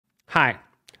Hi,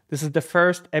 this is the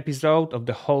first episode of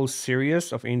the whole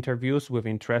series of interviews with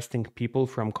interesting people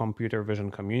from computer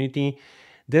vision community.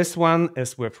 This one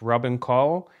is with Robin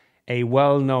Cole, a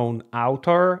well-known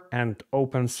author and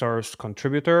open source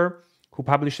contributor who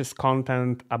publishes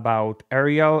content about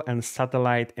aerial and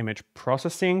satellite image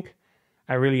processing.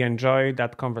 I really enjoyed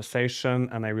that conversation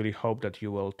and I really hope that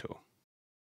you will too.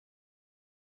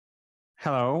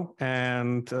 Hello,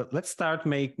 and let's start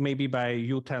maybe by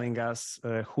you telling us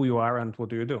who you are and what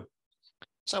do you do.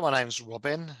 So my name's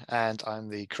Robin, and I'm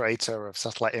the creator of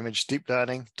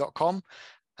satelliteimagedeeplearning.com.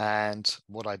 And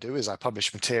what I do is I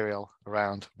publish material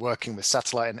around working with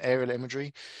satellite and aerial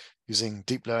imagery using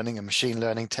deep learning and machine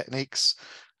learning techniques.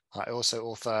 I also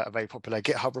author a very popular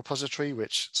GitHub repository,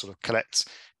 which sort of collects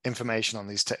information on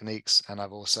these techniques. And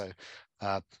I've also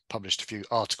published a few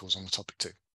articles on the topic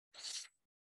too.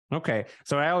 Okay,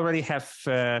 so I already have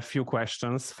a few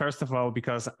questions. First of all,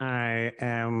 because I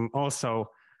am also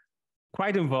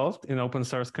quite involved in open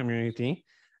source community.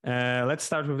 Let's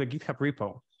start with the GitHub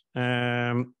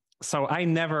repo. So I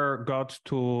never got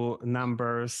to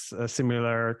numbers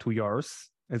similar to yours.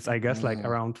 It's, I guess, like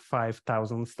around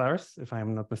 5,000 stars, if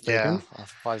I'm not mistaken. Yeah,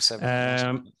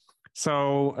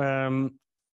 5,700.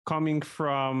 Coming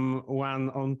from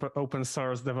one open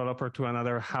source developer to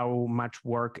another, how much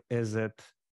work is it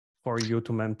for you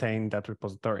to maintain that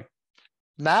repository?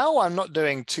 Now I'm not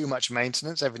doing too much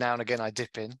maintenance. Every now and again I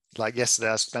dip in. Like yesterday,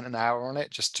 I spent an hour on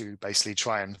it just to basically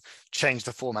try and change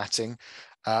the formatting.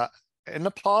 In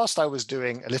the past, I was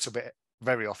doing a little bit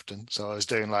very often. So I was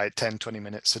doing like 10, 20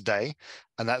 minutes a day.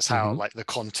 And that's how like the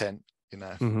content,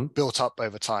 built up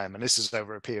over time. And this is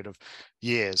over a period of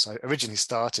years. I originally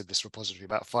started this repository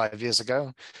about 5 years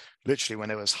ago, literally when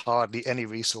there was hardly any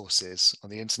resources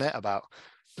on the internet about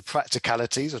the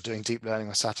practicalities of doing deep learning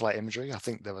with satellite imagery. I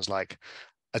think there was like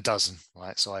a dozen,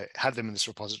 right? So I had them in this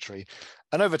repository.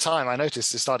 And over time, I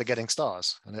noticed it started getting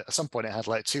stars. And at some point it had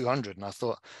like 200. And I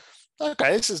thought,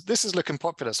 okay, this is looking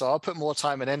popular. So I'll put more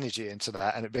time and energy into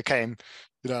that. And it became,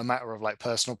 a matter of like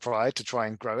personal pride to try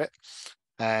and grow it.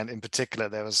 And in particular,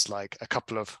 there was like a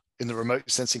couple of, in the remote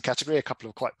sensing category, a couple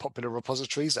of quite popular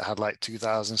repositories that had like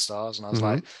 2,000 stars. And I was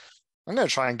like, I'm going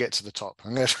to try and get to the top.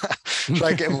 I'm going to try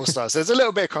and get more stars. So it's a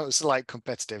little bit like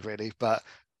competitive, really, but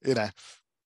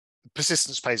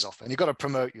persistence pays off, and you've got to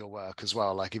promote your work as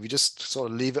well. Like if you just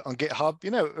sort of leave it on GitHub,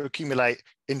 it'll accumulate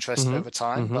interest over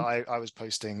time. But I was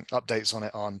posting updates on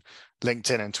it on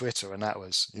LinkedIn and Twitter, and that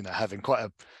was, having quite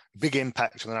a big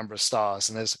impact on the number of stars.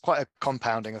 And there's quite a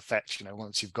compounding effect.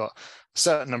 Once you've got a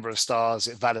certain number of stars,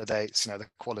 it validates, the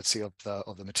quality of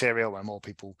the material, and more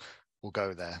people will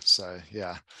go there. So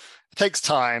yeah, it takes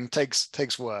time,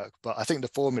 takes work, but I think the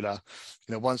formula,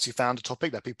 once you found a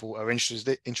topic that people are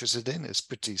interested in, is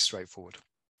pretty straightforward.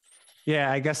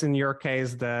 Yeah, I guess in your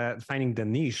case, finding the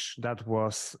niche that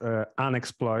was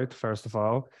unexploited, first of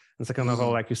all, and second of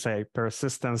all, like you say,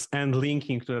 persistence and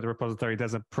linking to that repository.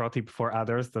 There's a pro tip for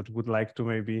others that would like to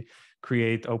maybe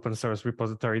create open source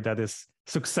repository that is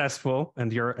successful,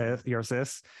 and yours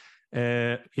is.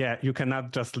 Yeah, you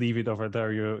cannot just leave it over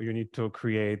there. You need to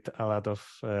create a lot of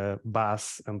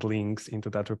buzz and links into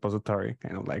that repository.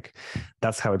 Kind of like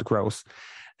that's how it grows.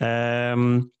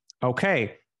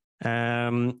 Okay.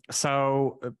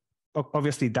 So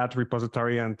obviously that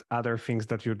repository and other things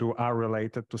that you do are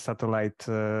related to satellite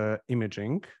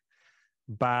imaging,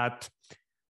 but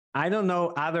I don't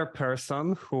know other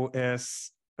person who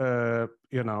is,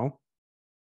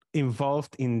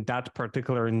 involved in that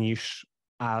particular niche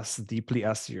as deeply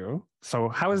as you. So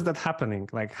how is that happening?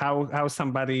 Like how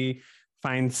somebody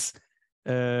finds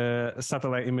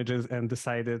satellite images and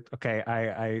decided, okay,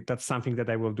 I that's something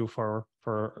that I will do for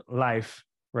life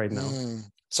right now.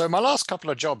 So my last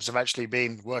couple of jobs have actually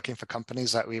been working for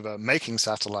companies that were either making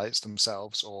satellites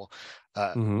themselves or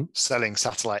selling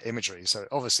satellite imagery. So it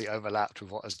obviously overlapped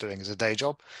with what I was doing as a day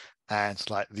job. And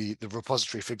like the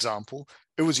repository, for example,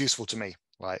 it was useful to me,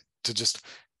 right? To just,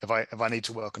 if I need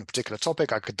to work on a particular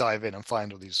topic, I could dive in and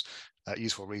find all these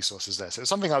useful resources there. So it's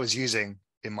something I was using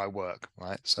in my work,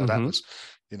 right? So that was,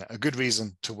 a good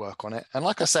reason to work on it. And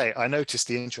like I say, I noticed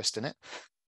the interest in it.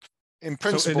 In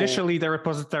principle, so initially the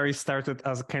repository started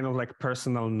as a kind of like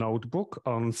personal notebook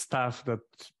on stuff that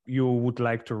you would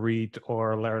like to read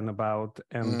or learn about,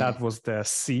 and that was the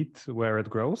seed where it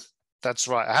grows. That's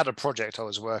right. I had a project I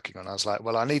was working on. I was like,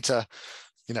 well, I need to,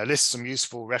 list some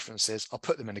useful references. I'll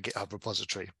put them in a GitHub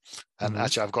repository. And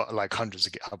actually, I've got like hundreds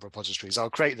of GitHub repositories. I'll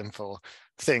create them for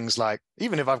things like,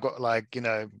 even if I've got like,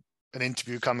 an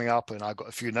interview coming up and I've got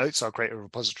a few notes, I'll create a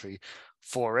repository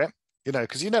for it. you know,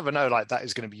 because you never know, like that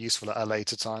is going to be useful at a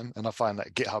later time. And I find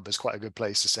that GitHub is quite a good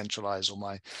place to centralize all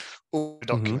my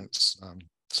documents.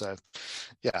 So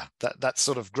yeah, that's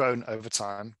sort of grown over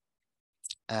time.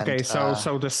 And okay,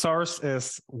 so the source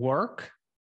is work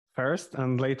first,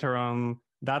 and later on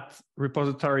that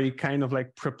repository kind of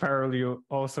like prepare you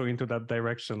also into that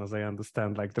direction, as I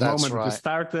understand. Like the moment that you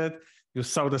started, you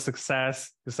saw the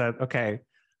success, you said, okay,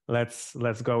 let's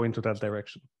go into that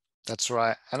direction. That's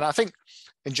right. And I think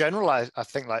in general, I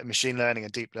think like machine learning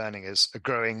and deep learning is a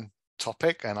growing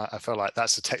topic. And I feel like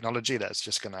that's a technology that's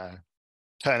just going to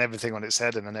turn everything on its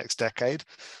head in the next decade.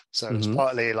 So it's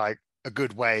partly like a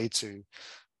good way to,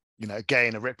 you know,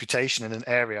 gain a reputation in an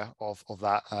area of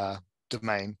that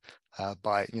domain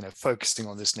by, you know, focusing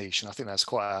on this niche. And I think that's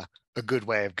quite a good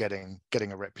way of getting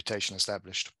a reputation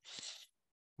established.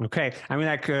 Okay. I mean,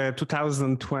 like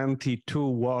 2022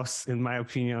 was, in my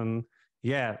opinion,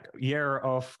 year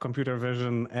of computer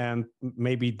vision and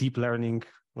maybe deep learning,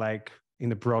 like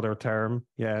in a broader term.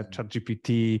 Yeah,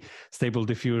 ChatGPT, Stable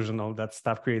Diffusion, all that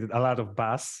stuff created a lot of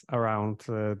buzz around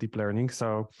deep learning.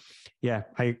 So yeah,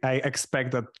 I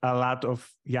expect that a lot of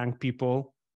young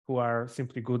people who are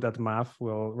simply good at math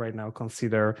will right now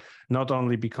consider not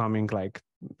only becoming like,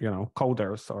 you know,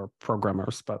 coders or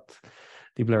programmers, but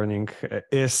deep learning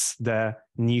is the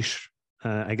niche.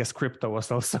 I guess crypto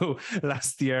was also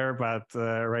last year, but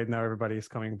right now everybody is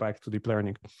coming back to deep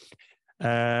learning.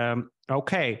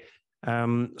 Okay,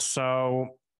 so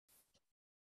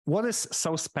what is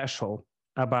so special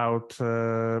about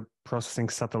processing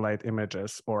satellite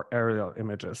images or aerial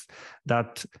images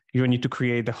that you need to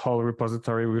create a whole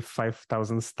repository with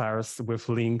 5,000 stars with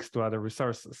links to other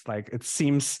resources? Like, it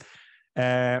seems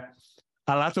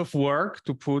a lot of work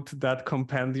to put that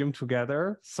compendium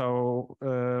together. So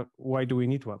why do we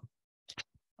need one?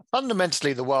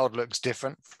 Fundamentally, the world looks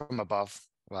different from above,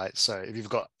 right? So if you've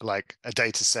got like a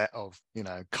data set of, you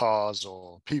know, cars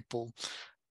or people,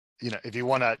 you know, if you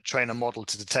want to train a model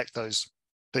to detect those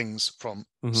things from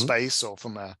space or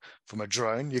from a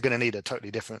drone, you're going to need a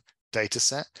totally different data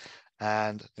set.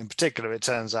 And in particular, it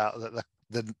turns out that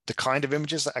the kind of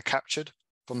images that are captured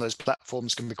from those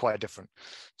platforms can be quite different.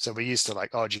 So we're used to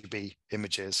like RGB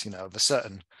images, you know, of a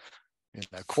certain, you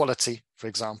know, quality, for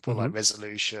example, like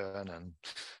resolution and,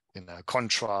 you know,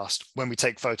 contrast when we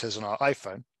take photos on our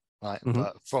iPhone, right?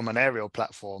 But from an aerial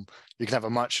platform, you can have a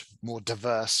much more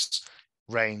diverse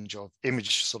range of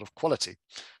image sort of quality,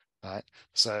 right?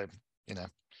 So, you know,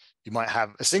 you might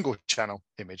have a single channel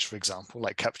image, for example,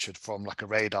 like captured from like a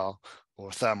radar or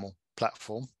a thermal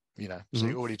platform, you know, so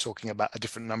you're already talking about a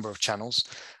different number of channels.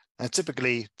 And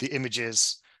typically the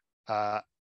images are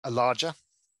larger,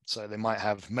 so they might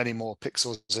have many more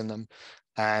pixels in them.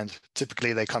 And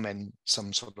typically they come in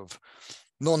some sort of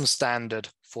non-standard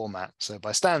format. So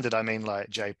by standard, I mean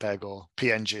like JPEG or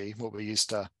PNG, what we're used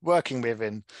to working with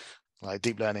in like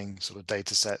deep learning sort of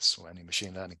data sets or any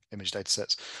machine learning image data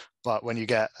sets. But when you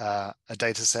get a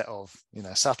data set of, you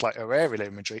know, satellite or aerial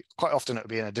imagery, quite often it will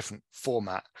be in a different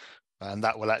format. And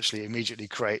that will actually immediately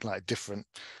create like different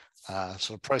sort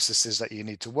of processes that you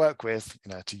need to work with,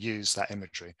 you know, to use that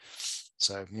imagery.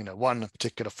 So, you know, one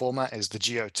particular format is the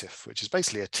GeoTIFF, which is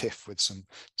basically a TIFF with some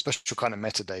special kind of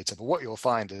metadata. But what you'll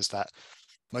find is that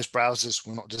most browsers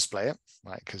will not display it,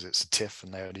 right? Because it's a TIFF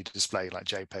and they only display like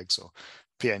JPEGs or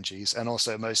PNGs. And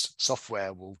also most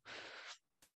software will,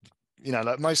 you know,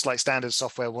 like most like standard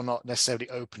software will not necessarily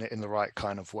open it in the right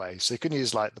kind of way. So you can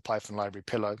use like the Python library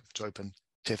Pillow to open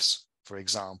TIFFs, for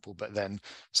example, but then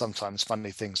sometimes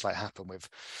funny things like happen with,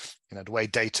 you know, the way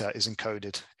data is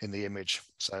encoded in the image.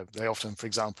 So they often, for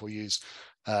example, use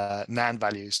NaN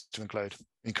values to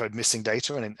encode missing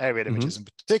data, and in aerial images in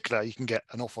particular, you can get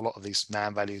an awful lot of these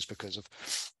NaN values because of,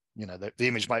 you know, the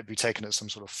image might be taken at some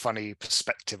sort of funny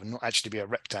perspective and not actually be a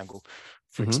rectangle,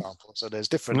 for example. So there's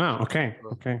different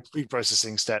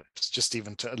pre-processing steps just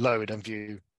even to load and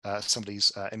view some of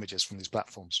these images from these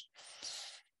platforms.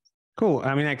 Cool.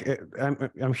 I mean, like,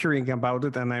 I'm hearing about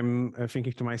it and I'm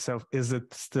thinking to myself, is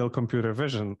it still computer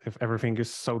vision if everything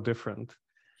is so different?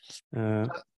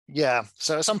 Yeah.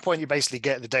 So at some point you basically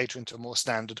get the data into a more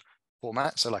standard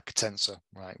format. So like a tensor,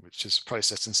 right, which is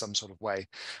processed in some sort of way.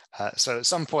 So at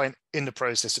some point in the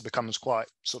process, it becomes quite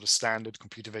sort of standard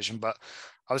computer vision. But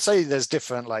I would say there's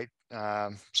different like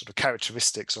sort of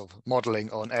characteristics of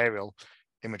modeling on aerial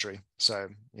imagery. So,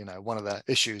 you know, one of the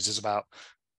issues is about,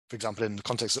 for example, in the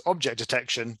context of object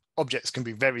detection, objects can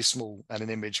be very small and an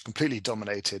image completely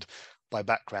dominated by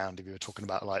background. If you were talking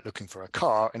about like looking for a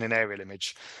car in an aerial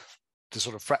image, the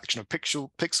sort of fraction of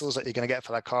pixels that you're going to get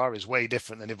for that car is way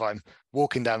different than if I'm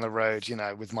walking down the road, you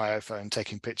know, with my iPhone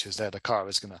taking pictures there. The car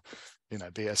is going to,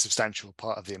 be a substantial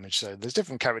part of the image. So there's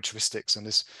different characteristics, and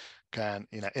this can,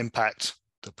 impact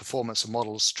the performance of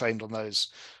models trained on those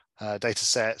data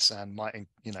sets, and might,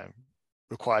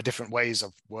 require different ways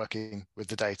of working with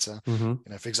the data,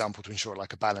 for example, to ensure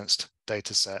like a balanced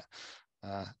data set.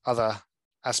 Other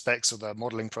aspects of the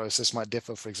modeling process might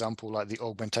differ. For example, like the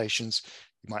augmentations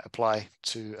you might apply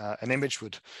to an image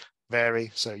would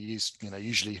vary. So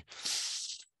usually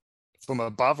from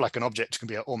above, like an object can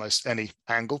be at almost any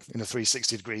angle in a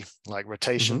 360-degree like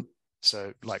rotation.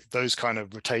 So like those kind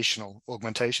of rotational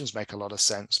augmentations make a lot of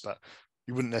sense, but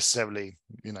you wouldn't necessarily,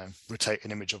 rotate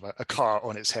an image of a car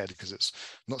on its head, because it's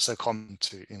not so common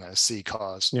to, see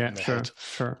cars on their head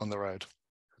on the road.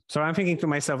 So I'm thinking to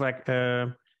myself, like,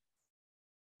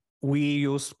 we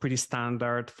use pretty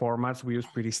standard formats. We use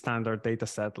pretty standard data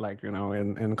set, like,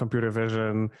 in computer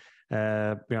vision,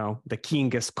 the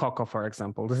king is Coco, for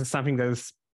example. This is something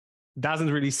that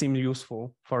doesn't really seem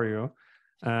useful for you.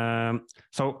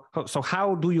 So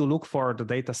how do you look for the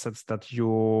data sets that you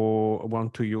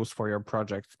want to use for your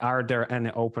project? Are there any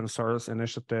open source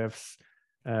initiatives,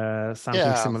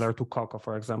 something similar to Coco,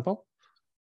 for example?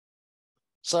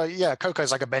 So yeah, Coco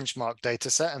is like a benchmark data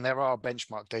set, and there are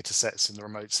benchmark data sets in the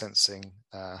remote sensing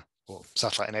or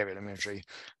satellite and aerial imagery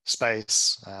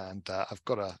space. And I've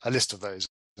got a list of those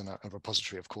in a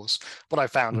repository, of course. What I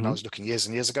found when I was looking years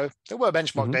and years ago, there were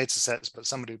benchmark data sets, but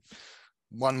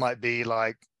one might be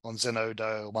like on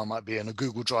Zenodo, one might be in a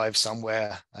Google Drive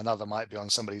somewhere, another might be on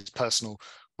somebody's personal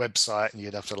website, and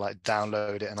you'd have to like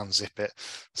download it and unzip it.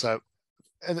 So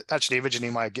actually,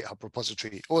 originally my GitHub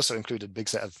repository also included a big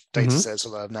set of data sets,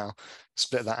 although I've now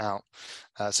split that out.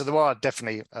 So there are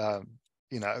definitely, a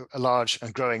large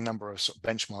and growing number of sort of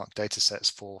benchmark data sets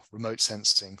for remote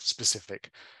sensing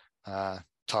specific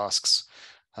tasks.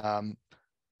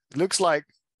 It looks like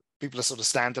people are sort of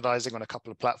standardizing on a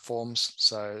couple of platforms.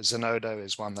 So Zenodo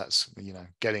is one that's,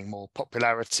 getting more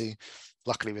popularity.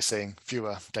 Luckily, we're seeing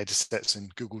fewer data sets in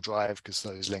Google Drive, because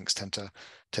those links tend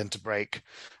to break.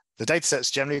 The data set's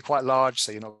generally quite large,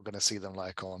 so you're not going to see them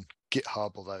like on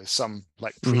GitHub, although some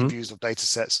like previews of data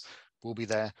sets will be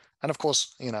there. And of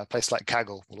course, a place like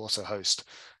Kaggle will also host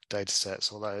data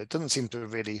sets, although it doesn't seem to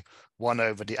have really won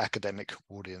over the academic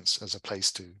audience as a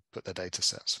place to put their data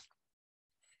sets.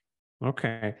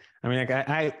 Okay. I mean, like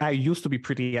I used to be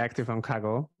pretty active on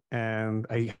Kaggle, and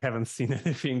I haven't seen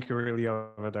anything really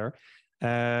over there.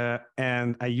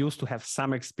 And I used to have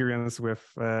some experience with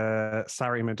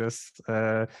SAR images,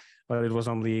 but it was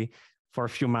only for a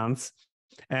few months.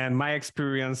 And my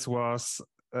experience was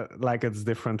like it's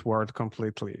different world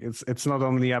completely. It's not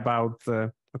only about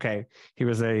okay, here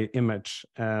is a image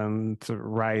and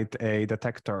write a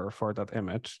detector for that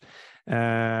image.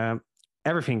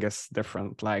 Everything is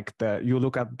different. Like you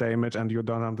look at the image and you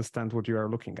don't understand what you are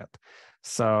looking at.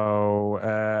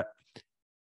 So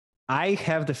I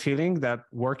have the feeling that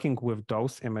working with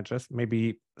those images,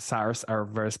 maybe SARs are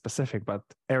very specific, but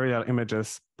aerial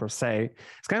images per se,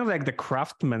 it's kind of like the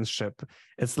craftsmanship.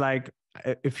 It's like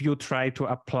if you try to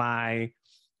apply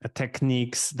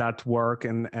techniques that work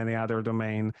in any other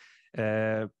domain,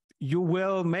 you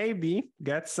will maybe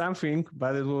get something,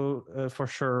 but it will for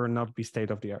sure not be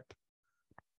state of the art.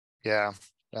 Yeah,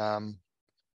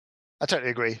 I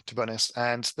totally agree, to be honest.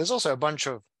 And there's also a bunch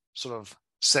of sort of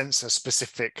sensor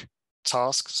specific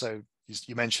tasks. So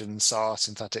you mentioned SAR,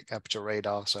 synthetic aperture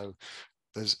radar. So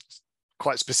there's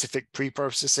quite specific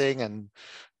pre-processing and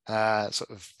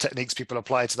sort of techniques people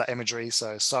apply to that imagery.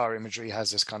 So SAR imagery has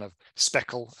this kind of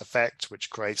speckle effect, which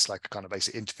creates like a kind of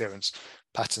basic interference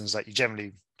patterns that you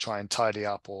generally try and tidy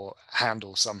up or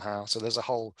handle somehow. So there's a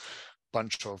whole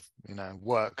bunch of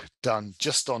work done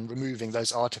just on removing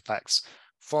those artifacts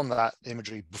from that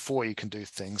imagery before you can do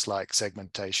things like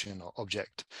segmentation or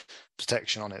object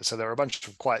detection on it. So there are a bunch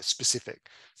of quite specific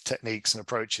techniques and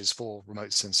approaches for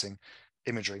remote sensing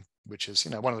imagery, which is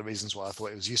one of the reasons why I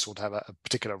thought it was useful to have a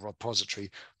particular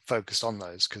repository focused on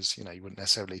those, because you wouldn't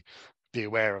necessarily be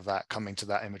aware of that coming to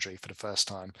that imagery for the first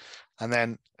time. And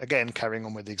then again, carrying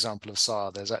on with the example of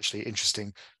SAR, there's actually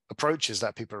interesting approaches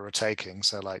that people are taking.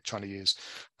 So like trying to use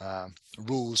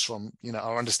rules from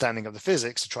our understanding of the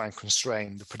physics to try and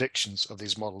constrain the predictions of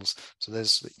these models. So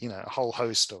there's a whole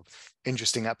host of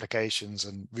interesting applications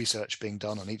and research being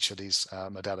done on each of these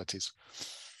modalities.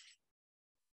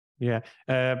 Yeah,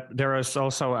 there is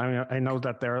also, I know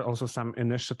that there are also some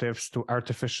initiatives to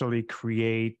artificially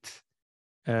create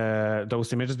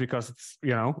those images, because it's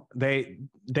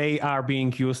they are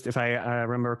being used, if I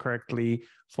remember correctly,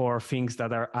 for things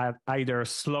that are either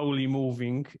slowly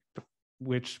moving,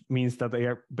 which means that they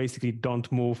are basically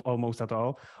don't move almost at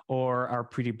all, or are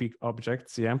pretty big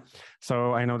objects. Yeah.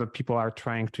 So I know that people are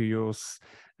trying to use,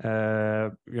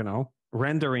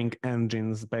 rendering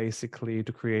engines basically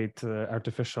to create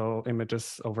artificial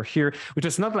images over here, which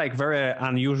is not like very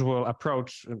unusual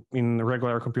approach in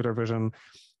regular computer vision.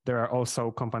 There are also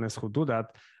companies who do that,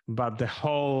 but the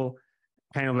whole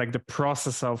kind of like the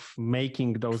process of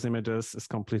making those images is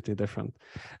completely different.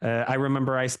 I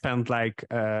remember I spent like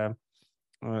a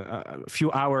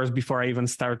few hours before I even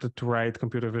started to write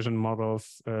computer vision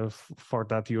models for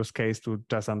that use case to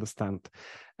just understand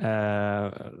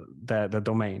the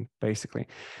domain, basically.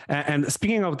 And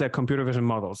speaking of the computer vision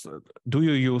models, do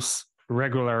you use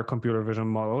regular computer vision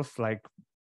models, like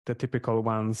the typical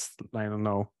ones, I don't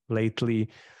know, lately,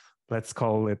 let's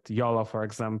call it YOLO, for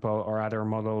example, or other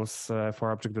models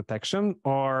for object detection?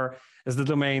 Or is the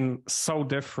domain so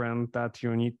different that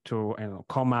you need to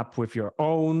come up with your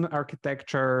own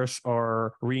architectures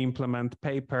or re-implement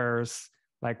papers?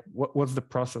 Like, what's the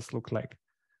process look like?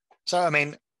 So, I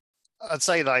mean, I'd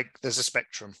say like there's a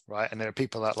spectrum, right? And there are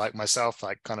people that like myself,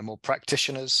 like kind of more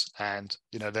practitioners, and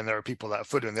then there are people that are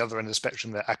further on the other end of the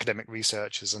spectrum, they're academic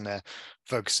researchers, and they're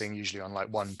focusing usually on like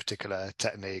one particular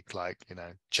technique, like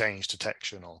change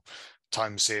detection or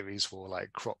time series for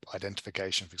like crop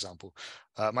identification, for example.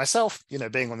 Myself,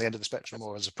 being on the end of the spectrum,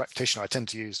 or as a practitioner, I tend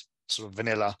to use sort of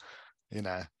vanilla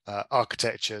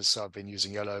architectures. So I've been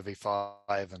using YOLO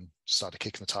v5 and started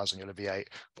kicking the tires on YOLO v8.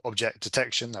 For object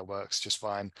detection, that works just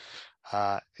fine.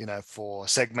 For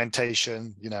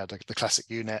segmentation, the classic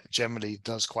UNet generally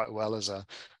does quite well as a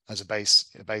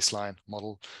baseline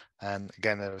model. And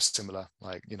again, there are similar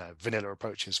vanilla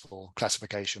approaches for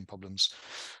classification problems.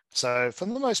 So for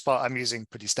the most part, I'm using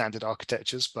pretty standard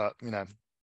architectures, but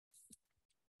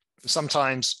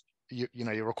sometimes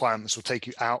your requirements will take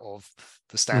you out of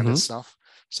the standard stuff.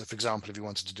 So for example, if you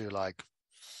wanted to do like,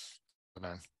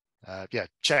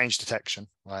 change detection,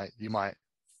 right? You might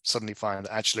suddenly find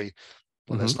that actually,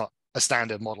 well, there's not a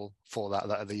standard model for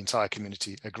that the entire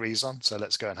community agrees on. So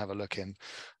let's go and have a look in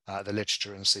the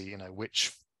literature and see,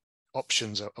 which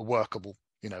options are workable,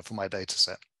 for my data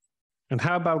set. And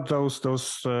how about those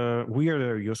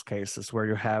weirder use cases where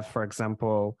you have, for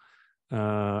example,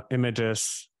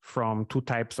 images from two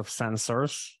types of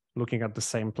sensors looking at the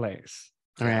same place?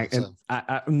 I mean,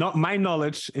 not my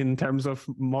knowledge in terms of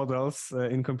models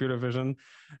in computer vision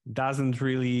doesn't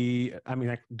really,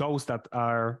 like those that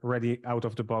are ready out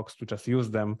of the box to just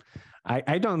use them.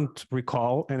 I don't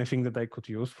recall anything that I could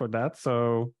use for that.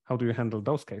 So how do you handle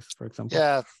those cases, for example?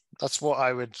 Yeah, that's what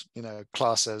I would,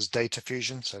 class as data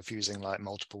fusion. So fusing like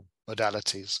multiple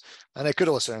modalities. And it could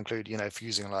also include,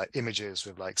 fusing like images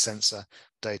with like sensor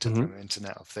data from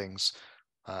Internet of Things,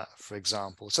 for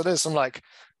example. So there's some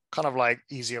kind of like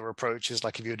easier approaches,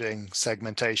 like if you're doing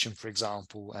segmentation, for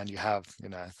example, and you have,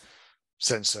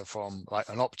 sensor from like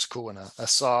an optical and a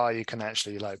SAR, you can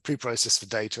actually like pre-process the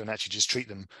data and actually just treat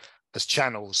them as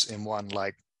channels in one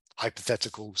like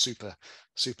hypothetical super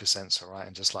sensor, right?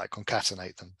 And just like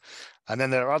concatenate them. And then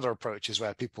there are other approaches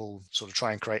where people sort of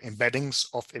try and create embeddings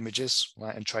of images,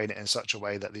 right? And train it in such a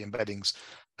way that the embeddings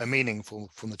are meaningful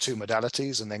from the two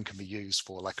modalities and then can be used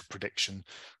for like a prediction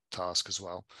task as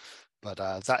well. But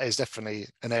that is definitely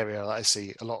an area that I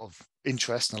see a lot of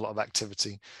interest and a lot of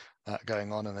activity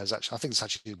going on. And I think it's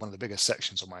actually one of the biggest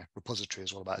sections of my repository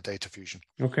is all about data fusion.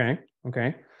 Okay.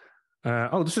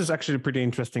 This is actually a pretty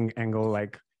interesting angle.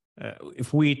 Like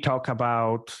if we talk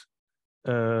about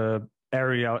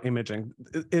aerial imaging,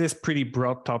 it is pretty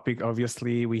broad topic.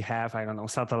 Obviously, we have,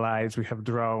 satellites, we have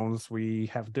drones, we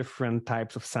have different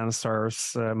types of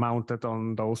sensors mounted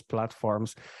on those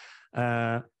platforms.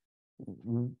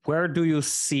 Where do you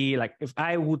see, like, if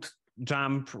I would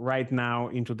jump right now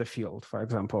into the field, for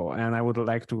example, and I would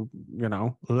like to,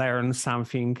 learn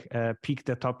something, pick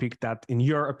the topic that, in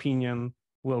your opinion,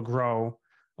 will grow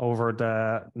over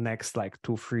the next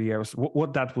 2-3 years,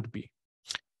 what that would be?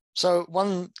 So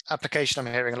one application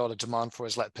I'm hearing a lot of demand for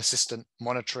is like persistent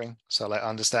monitoring. So like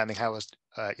understanding how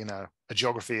a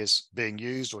geography is being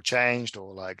used or changed,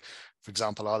 or like, for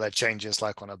example, are there changes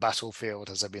like on a battlefield?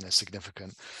 Has there been a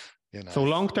significant so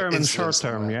long-term and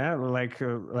short-term, yeah. Like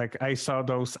I saw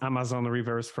those Amazon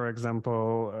rivers, for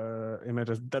example,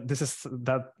 images. This is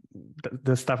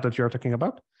the stuff that you're talking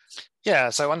about. Yeah,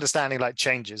 so understanding like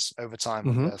changes over time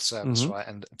on the service, right,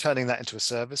 and turning that into a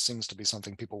service seems to be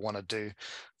something people want to do.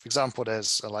 For example,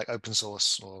 there's like open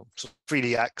source or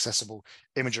freely accessible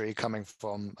imagery coming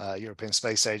from European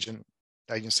Space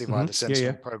Agency via the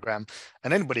Sentinel program,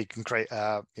 and anybody can create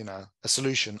a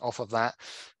solution off of that.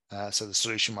 So the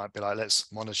solution might be like,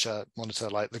 let's monitor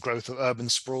like the growth of urban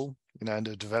sprawl you know, in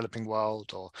the developing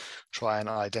world, or try and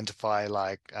identify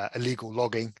like illegal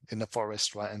logging in the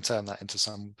forest, right, and turn that into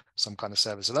some kind of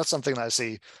service. So that's something that I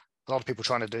see a lot of people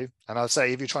trying to do. And I'd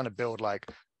say if you're trying to build like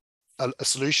a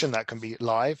solution that can be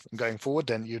live and going forward,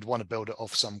 then you'd want to build it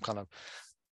off some kind of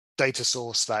data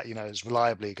source that, you know, is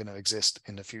reliably going to exist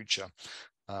in the future.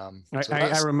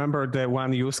 I remember the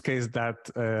one use case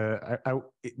that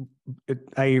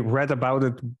I read about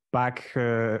it back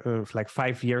like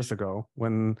 5 years ago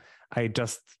when I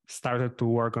just started to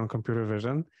work on computer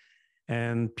vision,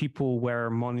 and people were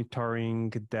monitoring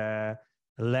the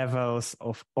levels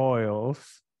of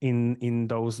oils in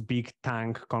those big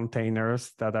tank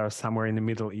containers that are somewhere in the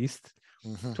Middle East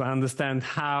to understand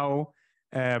how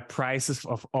prices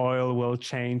of oil will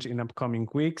change in upcoming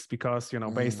weeks, because, you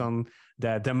know, based on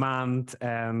the demand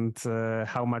and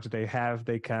how much they have,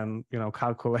 they can, you know,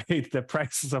 calculate the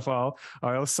prices of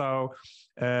oil. So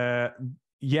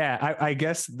I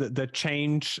guess the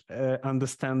change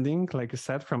understanding, like you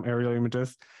said, from aerial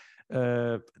images,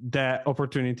 the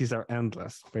opportunities are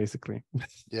endless, basically.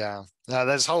 Yeah,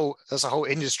 there's a whole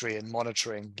industry in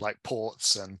monitoring like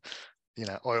ports and, you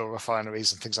know, oil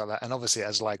refineries and things like that. And obviously it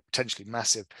has like potentially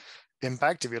massive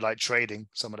impact if you're like trading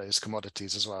some of those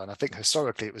commodities as well. And I think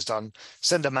historically it was done,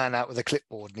 send a man out with a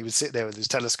clipboard and he would sit there with his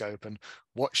telescope and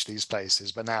watch these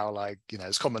places. But now, like, you know,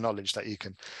 it's common knowledge that you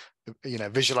can, you know,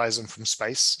 visualize them from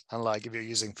space. And like if you're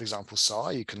using, for example,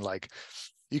 SAR, you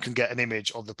can get an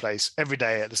image of the place every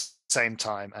day at the same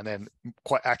time and then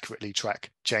quite accurately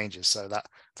track changes. So that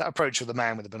approach of the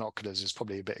man with the binoculars is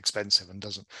probably a bit expensive and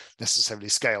doesn't necessarily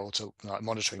scale to like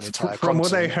monitoring the entire From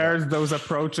continent. what I heard, those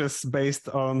approaches based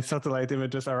on satellite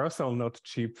images are also not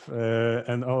cheap,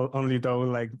 and only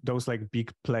those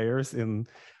big players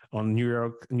on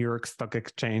New York Stock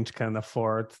Exchange can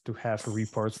afford to have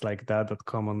reports like that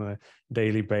come on a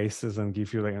daily basis and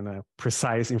give you like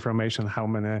precise information how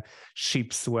many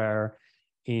ships were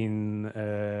in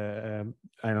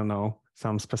I don't know,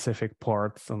 some specific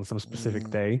ports on some specific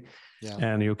day.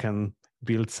 And you can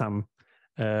build some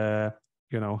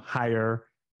higher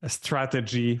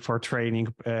strategy for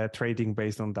trading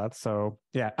based on that. So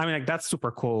yeah, I mean, like, that's super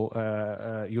cool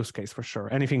use case for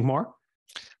sure. Anything more?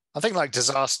 I think like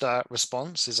disaster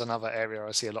response is another area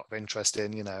I see a lot of interest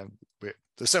in. You know,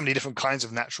 there's so many different kinds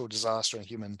of natural disaster and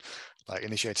human like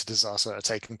initiated disaster that are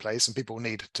taking place, and people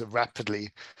need to rapidly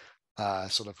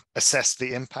sort of assess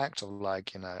the impact of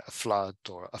like, you know, a flood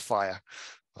or a fire,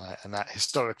 right? And that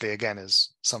historically, again,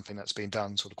 is something that's been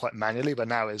done sort of quite manually, but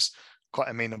now is quite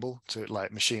amenable to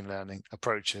like machine learning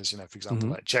approaches, you know, for example,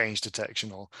 like change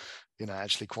detection, or, you know,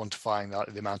 actually quantifying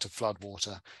the amount of flood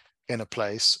water in a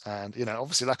place. And, you know,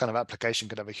 obviously that kind of application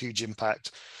could have a huge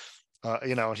impact,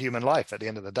 you know, on human life at the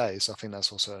end of the day. So I think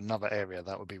that's also another area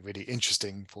that would be really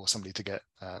interesting for somebody to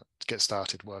get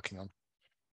started working on.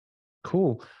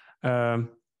 Cool.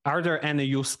 Are there any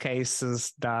use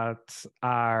cases that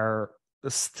are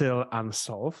still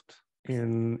unsolved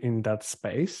in that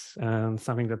space, and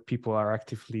something that people are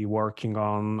actively working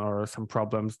on, or some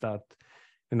problems that,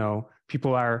 you know,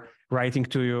 people are writing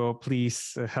to you,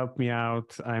 please help me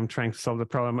out, I'm trying to solve the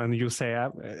problem, and you say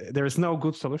there is no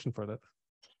good solution for that?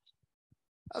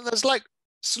 There's like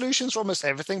solutions for almost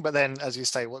everything, but then, as you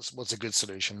say, what's a good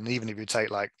solution? And even if you take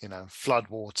like, you know, flood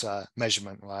water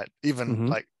measurement, right? Even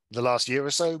like the last year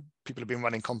or so, people have been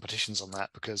running competitions on that,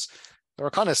 because there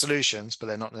are kind of solutions, but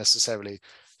they're not necessarily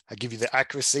give you the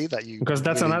accuracy that you, because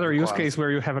that's really another require. use case where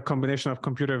you have a combination of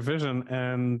computer vision,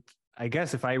 and I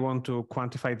guess if I want to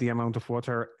quantify the amount of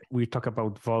water, we talk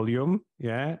about volume,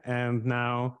 yeah, and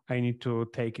now I need to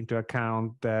take into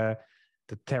account the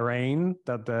terrain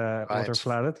that the water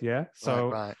flooded, yeah.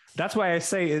 So that's why I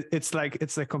say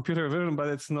it's a computer vision, but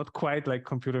it's not quite like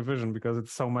computer vision, because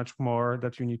it's so much more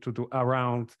that you need to do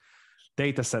around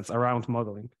data sets, around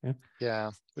modeling.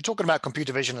 Yeah, we're talking about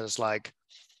computer vision as like,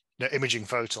 you know, imaging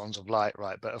photons of light,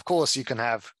 right? But of course you can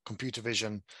have computer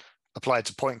vision applied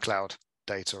to point cloud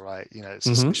data, right? You know, it's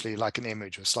essentially like an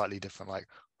image with slightly different like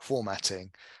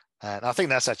formatting. And I think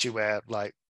that's actually where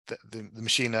like the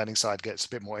machine learning side gets a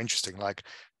bit more interesting. Like,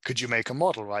 could you make a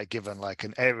model, right, given like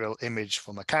an aerial image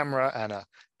from a camera and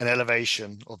an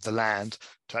elevation of the land,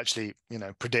 to actually, you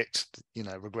know, predict, you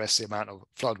know, regress the amount of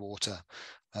flood water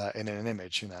in an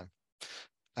image, you know.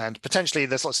 And potentially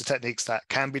there's lots of techniques that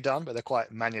can be done, but they're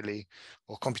quite manually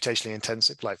or computationally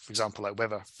intensive. Like, for example, like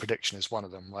weather prediction is one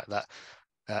of them, like that.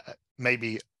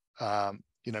 Maybe,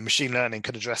 you know, machine learning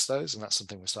could address those, and that's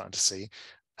something we're starting to see,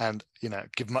 and, you know,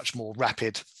 give much more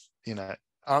rapid, you know,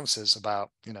 answers about,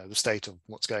 you know, the state of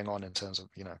what's going on in terms of,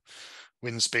 you know,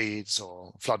 wind speeds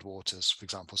or floodwaters, for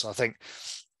example. So I think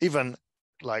even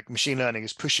like machine learning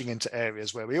is pushing into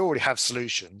areas where we already have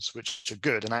solutions which are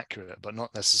good and accurate, but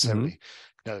not necessarily,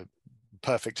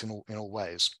 perfect in all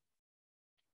ways.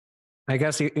 I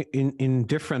guess in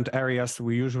different areas,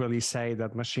 we usually say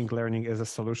that machine learning is a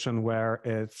solution where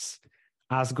it's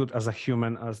as good as a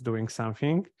human as doing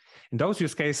something. In those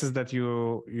use cases that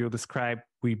you describe,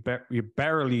 we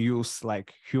barely use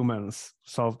like humans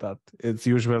solve that. It's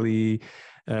usually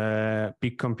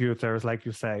big computers, like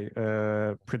you say,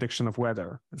 prediction of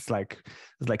weather. It's like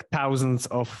thousands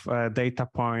of data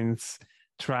points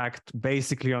tracked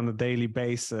basically on a daily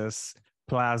basis,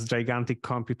 plus gigantic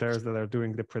computers that are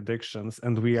doing the predictions.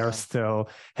 And we are still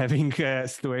having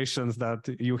situations that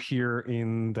you hear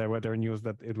in the weather news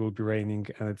that it will be raining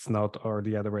and it's not, or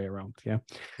the other way around.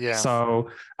 Yeah. So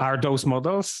are those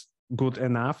models good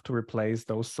enough to replace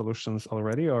those solutions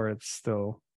already, or it's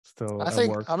still I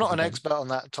think I'm not an expert on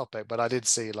that topic, but I did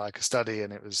see like a study,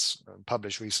 and it was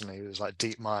published recently. It was like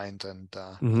DeepMind, and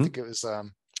I think it was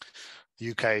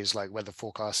UK's like weather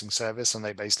forecasting service, and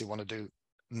they basically want to do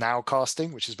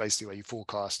nowcasting, which is basically where you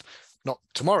forecast not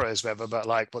tomorrow's weather, but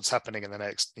like what's happening in the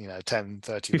next 10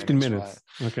 30 15 minutes.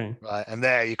 Right? Okay. Right. And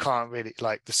there you can't really,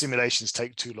 like, the simulations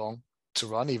take too long to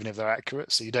run, even if they're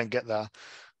accurate, so you don't get the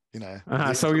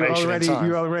the so you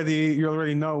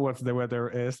already know what the weather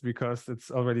is, because it's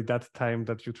already that time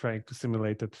that you're trying to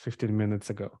simulate it 15 minutes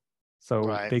ago.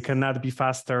 So they cannot be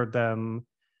faster than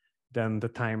the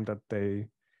time that they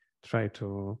try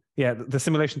to. The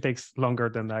simulation takes longer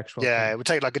than the actual time. It would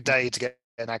take like a day to get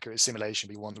an accurate simulation,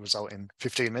 but you want the result in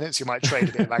 15 minutes. You might trade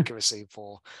a bit of accuracy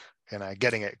for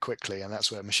getting it quickly, and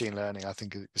that's where machine learning, I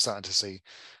think, is starting to see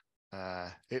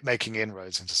it making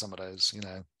inroads into some of those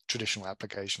traditional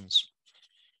applications.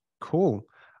 Cool.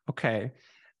 Okay.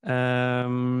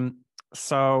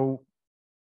 So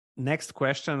next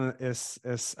question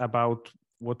is about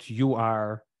what you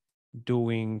are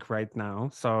doing right now.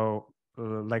 So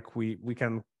like we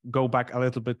can go back a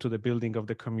little bit to the building of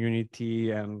the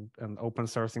community and open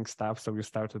sourcing stuff. So you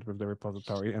started with the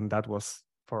repository, and that was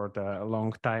for the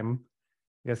long time,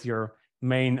 I guess, your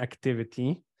main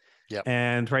activity. Yeah.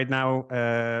 And right now,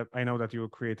 I know that you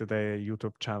created a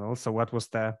YouTube channel. So what was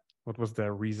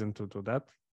the reason to do that?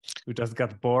 You just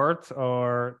got bored,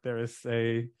 or there is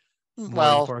a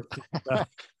more important?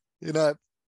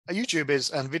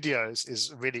 YouTube and videos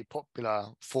is a really popular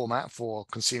format for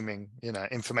consuming,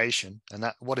 information. And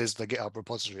that, what is the GitHub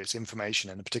repository? It's information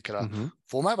in a particular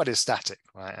format, but it's static,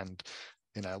 right? And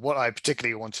what I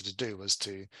particularly wanted to do was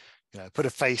to put a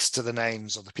face to the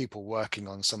names of the people working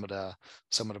on some of the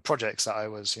projects that I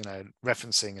was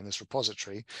referencing in this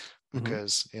repository,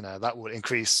 because that would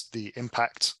increase the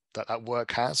impact that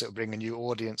work has. It would bring a new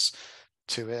audience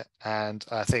to it, and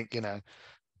I think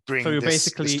bring. So you this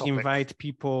basically topic. invite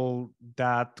people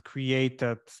that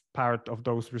created part of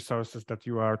those resources that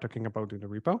you are talking about in the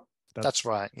repo. That's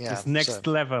right. Yeah. This next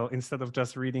level, instead of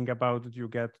just reading about it, you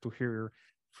get to hear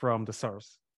from the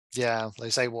source. Yeah, they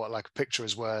say like a picture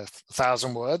is worth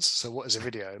 1,000 words. So what is a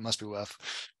video? It must be worth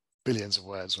billions of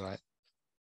words, right?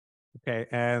 Okay,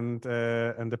 and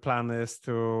the plan is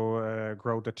to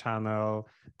grow the channel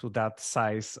to that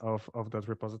size of that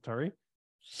repository.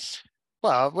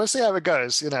 Well, we'll see how it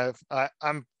goes. I've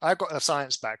got a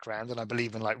science background, and I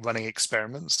believe in like running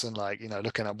experiments and like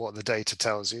looking at what the data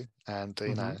tells you. And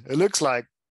it looks like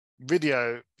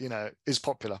video is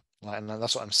popular. Right, and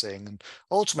that's what I'm seeing. And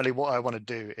ultimately, what I want to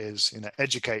do is,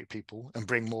 educate people and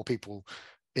bring more people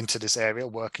into this area,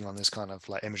 working on this kind of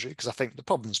like imagery, because I think the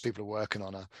problems people are working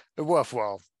on are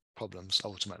worthwhile problems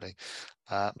ultimately.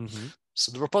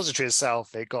 So the repository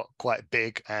itself, it got quite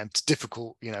big and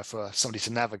difficult, for somebody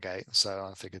to navigate. So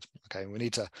I figured, okay, we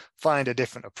need to find a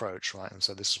different approach, right? And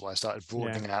so this is why I started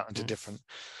broadening it out into different.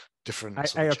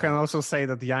 I can also say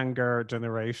that the younger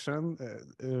generation,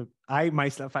 I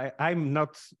myself, I'm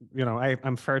not,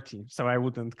 I'm 30, so I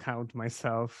wouldn't count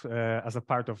myself as a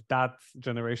part of that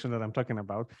generation that I'm talking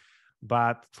about.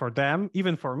 But for them,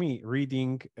 even for me,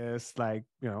 reading is like,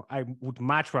 I would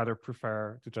much rather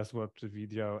prefer to just watch the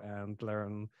video and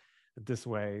learn this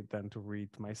way than to read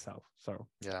myself. So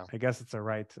yeah, I guess it's a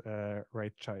right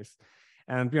choice.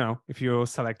 And, if you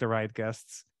select the right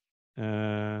guests,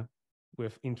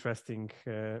 with interesting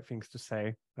things to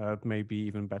say, maybe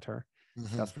even better.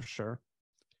 That's for sure.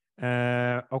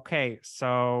 Okay,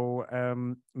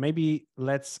 so maybe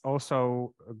let's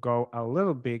also go a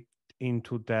little bit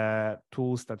into the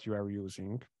tools that you are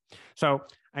using. So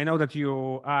I know that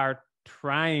you are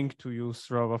trying to use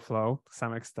Roboflow to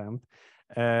some extent.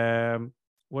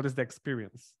 What is the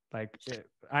experience like?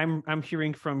 I'm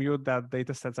hearing from you that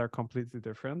data sets are completely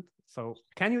different. So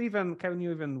can you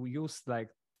even use like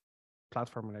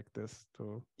platform like this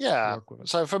to Yeah. work with?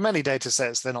 So for many data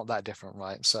sets, they're not that different,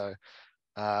 right? So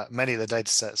many of the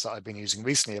data sets that I've been using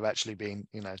recently have actually been,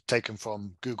 taken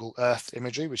from Google Earth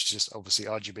imagery, which is just obviously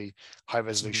RGB high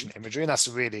resolution imagery. And that's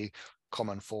a really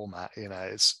common format.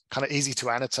 It's kind of easy to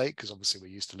annotate because obviously we're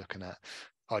used to looking at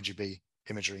RGB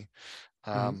imagery.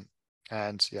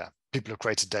 And yeah, people have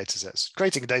created data sets.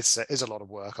 Creating a data set is a lot of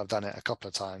work. I've done it a couple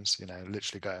of times,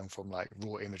 literally going from like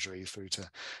raw imagery through to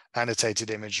annotated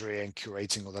imagery and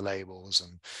curating all the labels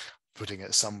and putting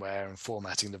it somewhere and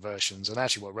formatting the versions. And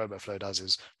actually what Roboflow does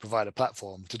is provide a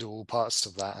platform to do all parts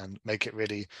of that and make it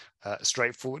really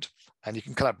straightforward. And you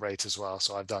can collaborate as well.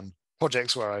 So I've done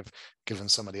projects where I've given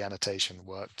some of the annotation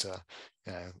work to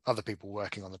other people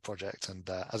working on the project. And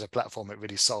as a platform, it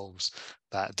really solves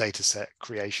that data set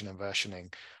creation and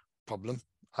versioning problem.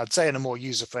 I'd say in a more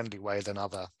user-friendly way than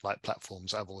other like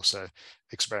platforms I've also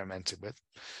experimented with.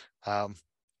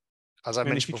 As I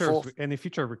mentioned before, any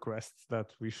feature requests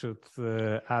that we should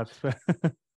add?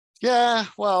 Yeah,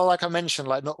 well, like I mentioned,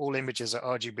 like not all images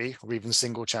are RGB or even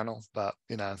single channel, but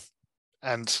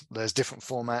and there's different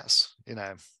formats.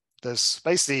 There's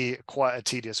basically quite a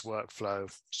tedious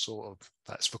workflow sort of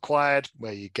that's required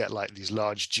where you get like these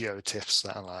large geotiffs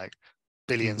that are like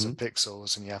billions of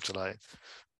pixels, and you have to like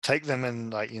take them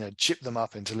and like chip them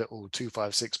up into little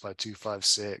 256 by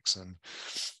 256 and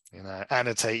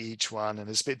annotate each one, and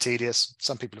it's a bit tedious.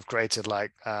 Some people have created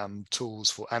like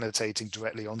tools for annotating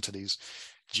directly onto these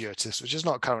geotiffs, which is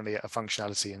not currently a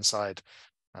functionality inside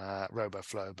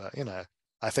Roboflow, but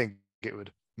I think it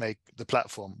would make the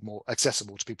platform more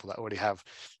accessible to people that already have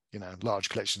large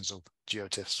collections of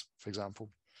geotiffs, for example.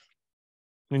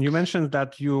 And you mentioned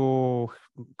that you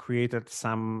created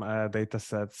some data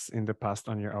sets in the past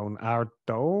on your own. Are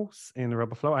those in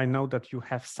Roboflow? I know that you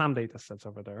have some data sets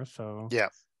over there. So yeah,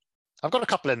 I've got a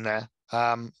couple in there.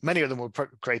 Many of them were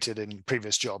created in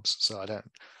previous jobs, so I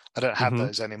don't have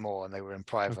those anymore, and they were in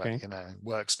private,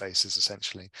 workspaces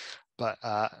essentially. But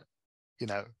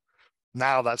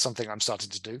now that's something I'm starting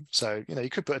to do. So you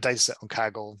could put a data set on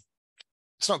Kaggle.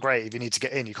 It's not great if you need to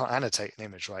get in. You can't annotate an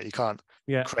image, right? You can't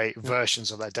create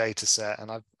versions of that data set.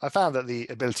 And I found that the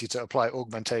ability to apply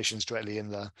augmentations directly in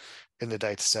the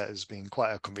data set has been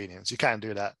quite a convenience. You can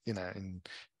do that, in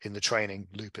the training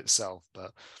loop itself,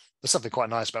 but there's something quite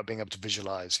nice about being able to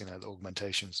visualize, the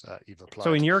augmentations that you've applied.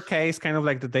 So in your case, kind of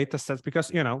like the data sets,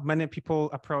 because many people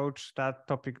approach that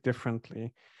topic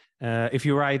differently. If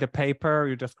you write a paper,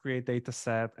 you just create data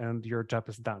set and your job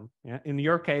is done. Yeah. In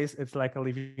your case, it's like a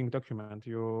living document.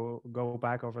 You go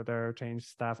back over there, change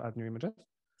stuff, add new images.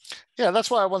 Yeah, that's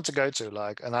what I want to go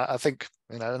to. And I think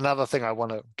another thing I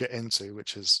want to get into,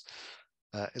 which is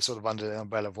it's sort of under the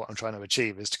umbrella of what I'm trying to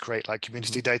achieve, is to create like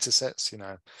community data sets.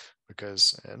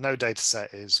 Because no data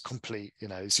set is complete.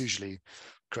 It's usually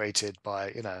created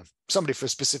by somebody for a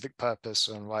specific purpose,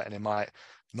 and it might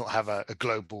not have a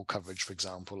global coverage, for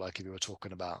example, like if you were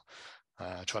talking about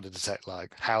trying to detect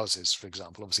like houses, for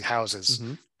example. Obviously houses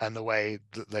and the way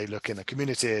that they look in a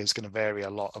community is going to vary a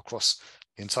lot across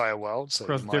the entire world. So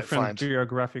across you might different find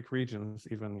geographic regions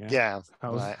even. Yeah.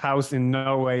 House in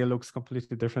Norway looks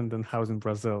completely different than house in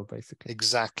Brazil, basically.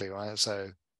 Exactly, right?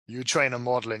 So you train a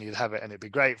model and you'd have it and it'd be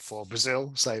great for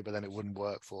Brazil, say, but then it wouldn't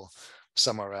work for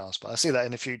somewhere else. But I see that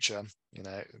in the future,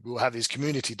 we'll have these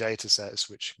community data sets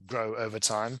which grow over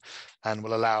time and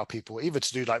will allow people either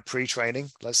to do like pre-training.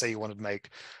 Let's say you wanted to make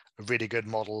a really good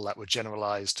model that would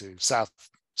generalize to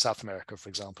South America, for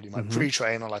example. You might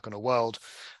pre-train on a world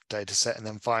data set and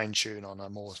then fine tune on a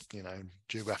more,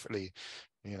 geographically,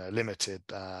 limited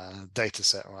data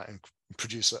set, right? And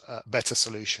produce a better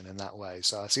solution in that way.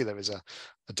 So I see there is a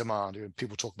demand.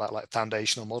 People talk about like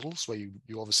foundational models where you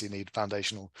obviously need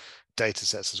foundational data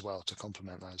sets as well to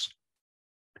complement those.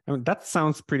 I mean, that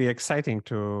sounds pretty exciting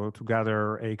to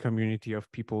gather a community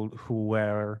of people who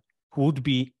would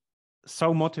be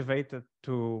so motivated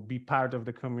to be part of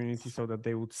the community so that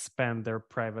they would spend their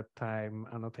private time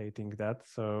annotating that.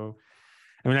 So,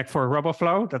 I mean, like for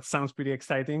Roboflow, that sounds pretty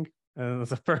exciting.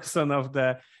 As a person of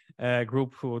the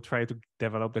group who will try to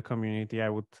develop the community, I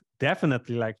would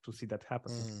definitely like to see that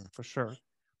happen for sure.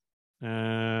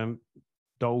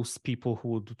 Those people who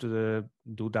would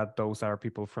do that, those are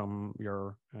people from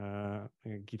your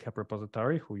GitHub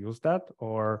repository who use that,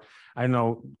 or I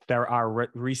know there are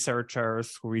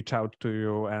researchers who reach out to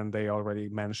you and they already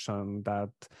mentioned that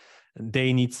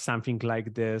they need something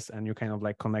like this, and you kind of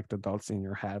like connect the dots in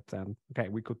your head, and okay,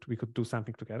 we could do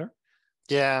something together.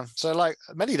 Yeah, so like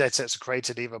many data sets are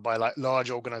created either by like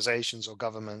large organizations or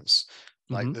governments.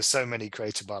 Like there's so many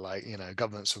created by like,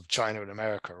 governments of China and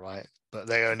America, right? But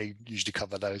they only usually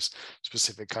cover those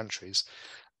specific countries.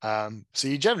 So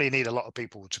you generally need a lot of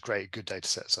people to create good data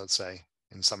sets, I'd say,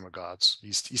 in some regards.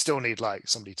 You still need like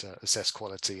somebody to assess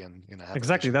quality and, you know, have a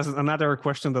Exactly. vision. That's another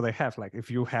question that I have. Like,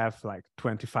 if you have like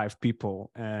 25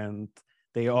 people and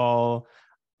they all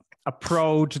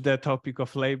approach the topic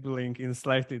of labeling in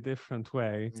slightly different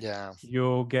way, Yeah.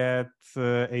 you get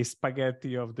a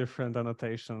spaghetti of different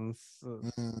annotations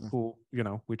who, you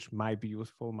know, which might be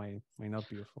useful, might not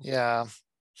be useful. Yeah.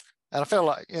 And I feel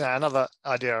like, you know, another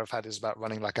idea I've had is about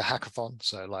running like a hackathon.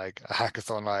 So like a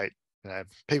hackathon, like, you know,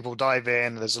 people dive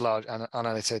in, there's a large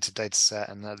unannotated data set,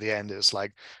 and at the end it's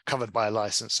like covered by a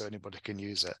license so anybody can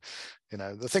use it. You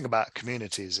know, the thing about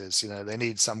communities is, you know, they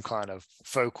need some kind of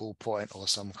focal point or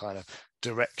some kind of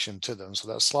direction to them. So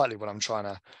that's slightly what I'm trying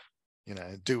to, you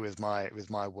know, do with my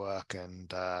work,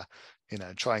 and you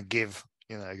know, try and give,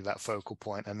 you know, that focal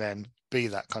point, and then be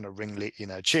that kind of you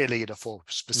know, cheerleader for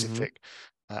specific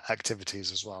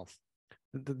activities as well.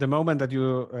 The moment that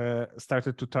you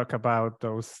started to talk about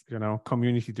those, you know,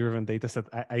 community-driven data set,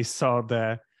 I saw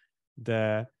the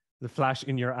flash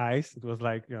in your eyes. It was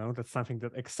like, you know, that's something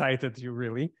that excited you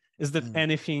really. Is there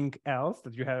anything else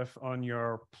that you have on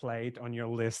your plate, on your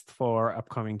list for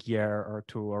upcoming year or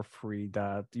 2 or 3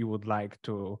 that you would like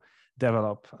to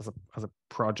develop as a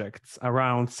project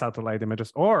around satellite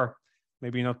images, or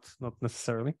maybe not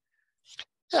necessarily?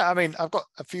 Yeah, I mean, I've got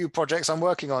a few projects. I'm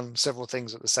working on several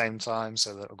things at the same time.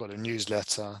 So that I've got a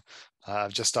newsletter.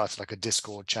 I've just started like a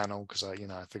Discord channel because I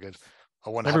figured I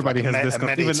want to have like Everybody has a Discord.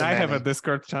 many Even to I have a many.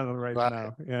 Discord channel right Right.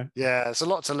 now. Yeah. Yeah, it's a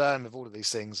lot to learn with all of these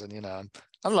things, and you know,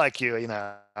 unlike you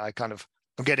know,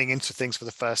 I'm getting into things for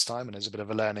the first time, and there's a bit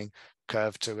of a learning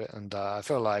curve to it, and I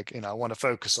feel like, you know, I want to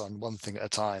focus on one thing at a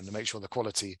time to make sure the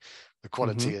quality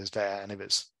is there, and if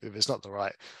it's not the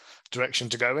right direction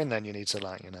to go in, then you need to,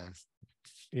 like, you know,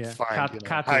 Yeah, find, you know,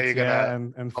 cut how it, you're yeah,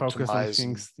 gonna and focus on optimize. And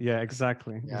things. Yeah,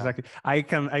 exactly, yeah, exactly. I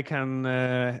can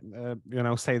you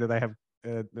know, say that I have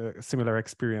a similar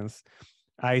experience.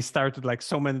 I started like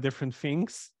so many different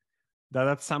things that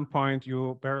at some point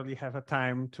you barely have a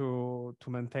time to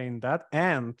maintain that.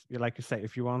 And like you say,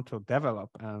 if you want to develop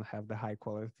and have the high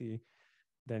quality,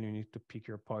 then you need to pick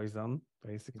your poison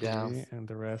yeah. basically, and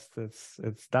the rest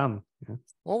it's done. Yeah.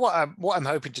 Well, what I'm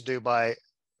hoping to do by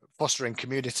fostering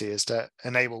community is to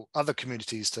enable other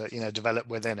communities to, you know, develop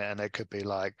within it, and it could be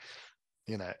like,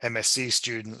 you know, MSc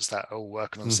students that are all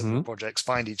working on similar projects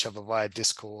find each other via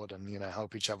Discord, and, you know,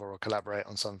 help each other or collaborate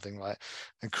on something, right,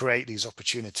 and create these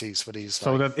opportunities for these,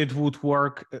 So like, that it would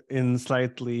work in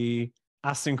slightly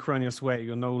asynchronous way.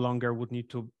 You no longer would need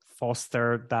to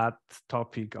foster that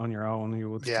topic on your own. You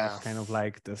would yeah. have kind of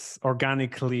like this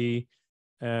organically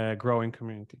growing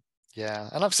community. Yeah,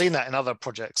 and I've seen that in other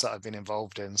projects that I've been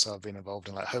involved in. So I've been involved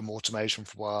in like home automation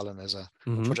for a while, and there's a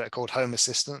project called Home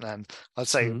Assistant. And I'd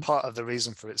say part of the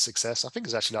reason for its success, I think,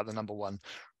 is actually like the #1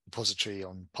 repository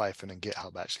on Python and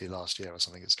GitHub actually last year or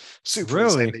something. It's super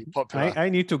Really? insanely popular I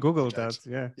need to Google that. project.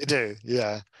 Yeah. You do,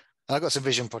 yeah. And I've got some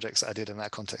vision projects that I did in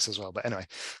that context as well. But anyway,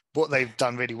 what they've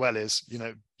done really well is, you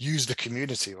know, use the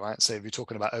community, right? So if you're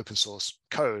talking about open source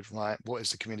code, right, what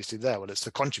is the community there? Well, it's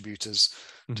the contributors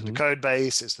to the code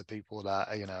base. It's the people that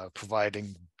are, you know,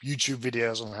 providing YouTube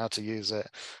videos on how to use it.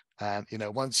 And, you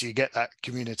know, once you get that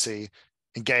community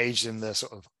engaged in the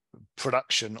sort of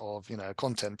production of, you know,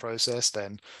 content process,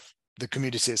 then the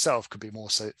community itself could be more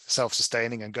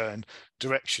self-sustaining and go in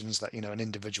directions that, you know, an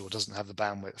individual doesn't have the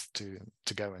bandwidth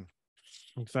to go in.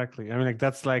 Exactly. I mean, like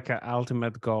that's like an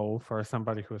ultimate goal for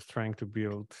somebody who is trying to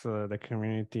build the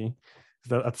community.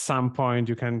 That at some point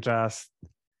you can just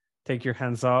take your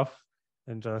hands off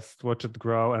and just watch it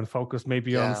grow and focus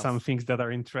maybe on some things that are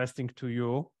interesting to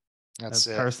you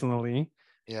personally.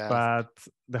 Yeah, but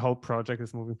the whole project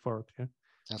is moving forward. Yeah,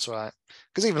 that's right.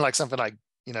 Because even like something like,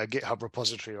 you know, GitHub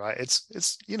repository, right?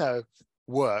 It's you know,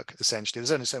 work essentially.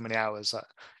 There's only so many hours that,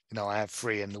 you know, I have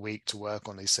free in the week to work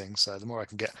on these things. So the more I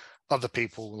can get other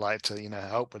people like to, you know,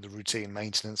 help with the routine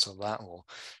maintenance of that, or,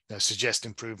 you know, suggest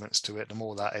improvements to it, the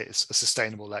more that it's a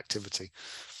sustainable activity.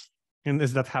 and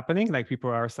is that happening? Like people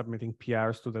are submitting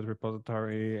PRs to that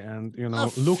repository, and, you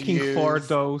know, looking for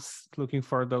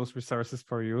those resources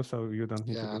for you, so you don't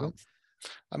need to do that.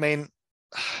 I mean,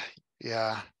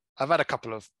 yeah, I've had a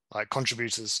couple of like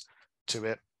contributors to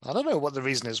it. I don't know what the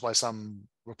reason is why some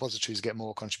repositories get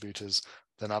more contributors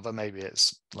than other. Maybe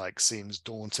it's like seems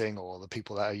daunting, or the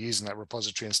people that are using that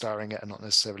repository and starring it are not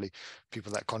necessarily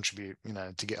people that contribute, you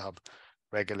know, to GitHub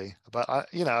regularly. But I,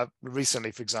 you know,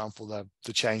 recently, for example,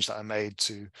 the change that I made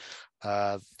to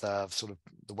the sort of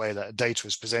the way that data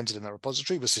is presented in the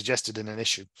repository was suggested in an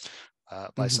issue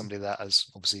by somebody that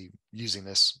is obviously using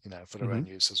this, you know, for their own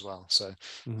use as well. So,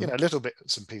 you know, little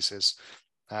bits and pieces.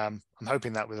 I'm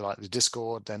hoping that with like the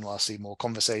Discord, then I'll see more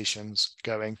conversations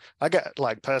going. I get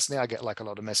like personally, I get like a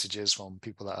lot of messages from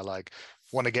people that are like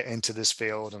want to get into this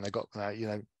field, and they got you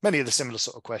know, many of the similar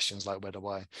sort of questions like, where do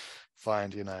I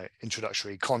find, you know,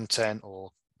 introductory content,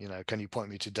 or you know, can you point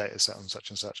me to data set on such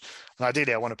and such? And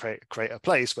ideally, I want to create a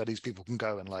place where these people can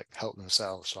go and like help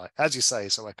themselves, like as you say,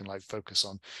 so I can like focus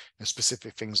on, you know,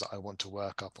 specific things that I want to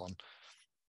work up on.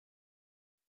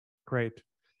 Great.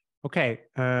 Okay.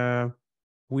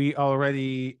 We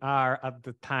already are at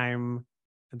the time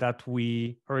that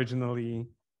we originally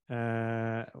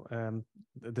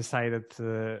decided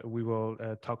we will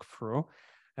talk through.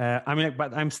 I mean,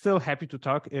 but I'm still happy to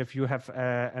talk if you have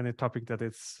any topic that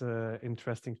is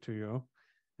interesting to you,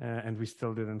 and we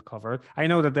still didn't cover it. I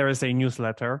know that there is a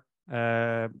newsletter,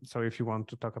 so if you want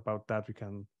to talk about that, we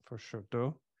can for sure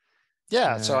do.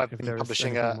 Yeah, so I've if been there is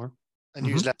publishing anything more. a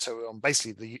newsletter on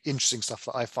basically the interesting stuff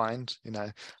that I find. You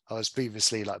know, I was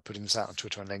previously like putting this out on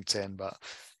Twitter and LinkedIn, but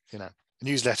you know, a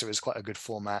newsletter is quite a good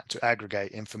format to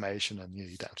aggregate information, and you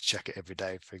don't have to check it every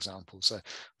day, for example. So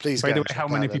please By go the and way, how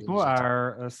check many out the people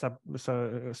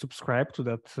newsletter. are subscribed to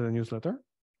that newsletter?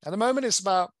 At the moment, it's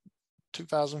about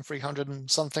 2,300 and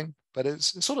something, but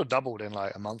it's sort of doubled in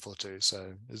like a month or two.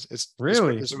 So it's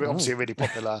Really? it's obviously a really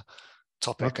popular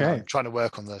topic, and Okay. I'm trying to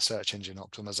work on the search engine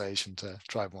optimization to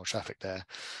drive more traffic there.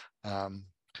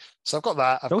 So I've got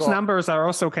that. Those numbers are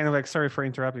also kind of like, sorry for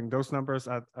interrupting. Those numbers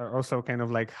are also kind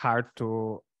of like hard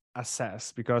to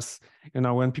assess, because, you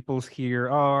know, when people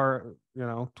hear, oh, you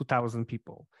know, 2,000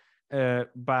 people,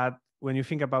 but when you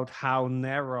think about how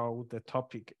narrow the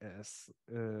topic is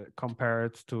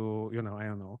compared to, you know, I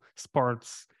don't know,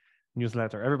 sports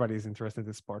newsletter, everybody is interested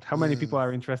in sport. How many people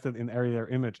are interested in aerial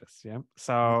images? Yeah.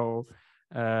 So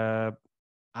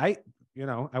you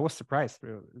know, I was surprised.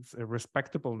 It's a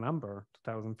respectable number,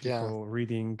 2,000 people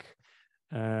reading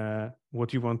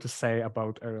what you want to say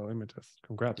about aerial images.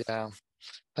 Congrats. Yeah,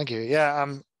 thank you.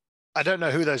 Yeah, I don't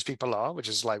know who those people are, which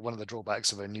is like one of the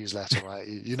drawbacks of a newsletter, right?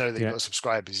 You know that you've got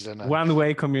subscribers, you don't know.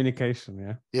 One-way communication,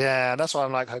 yeah. Yeah, that's why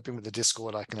I'm like hoping with the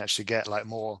Discord I can actually get like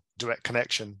more direct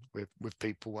connection with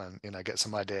people, and you know, get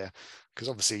some idea, because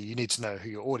obviously you need to know who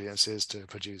your audience is to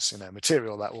produce, you know,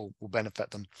 material that will benefit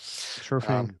them. Sure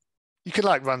thing. You can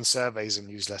like run surveys in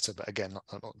newsletter, but again,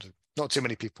 not too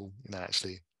many people, you know,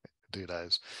 actually do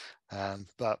those.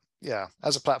 But yeah,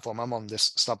 as a platform, I'm on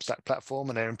this Substack platform,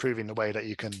 and they're improving the way that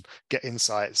you can get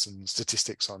insights and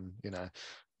statistics on, you know,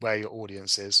 where your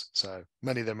audience is. So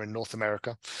many of them are in North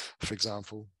America, for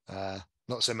example,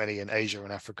 not so many in Asia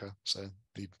and Africa. So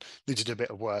you need to do a bit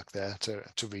of work there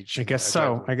to reach. I guess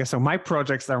so. I guess so. My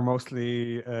projects are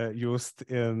mostly used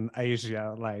in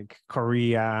Asia, like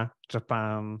Korea,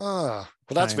 Japan. Well,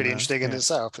 that's China. really interesting in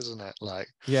itself, isn't it? Like,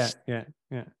 yeah.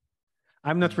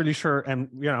 I'm not really sure, and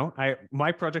you know,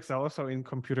 my projects are also in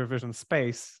computer vision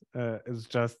space. It's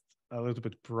just a little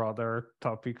bit broader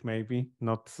topic, maybe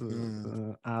not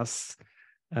as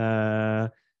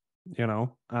you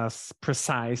know, as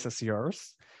precise as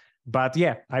yours. But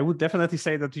yeah, I would definitely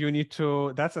say that you need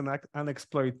to. That's an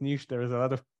unexplored niche. There is a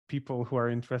lot of people who are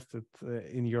interested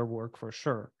in your work for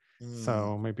sure.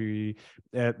 So maybe,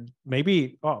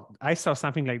 I saw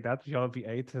something like that.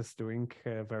 V8 is doing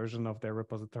a version of their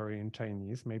repository in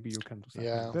Chinese. Maybe you can do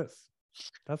something like this.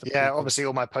 That's obviously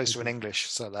all my posts are in English,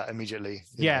 so that immediately.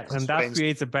 And that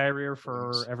creates a barrier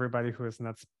for everybody who is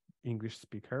not English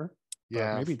speaker.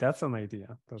 But maybe that's an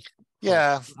idea.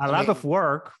 A lot of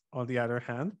work, on the other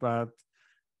hand, but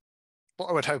what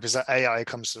I would hope is that AI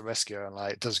comes to the rescue and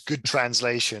like does good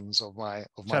translations of my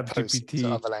posts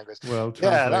to other languages.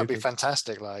 That'd be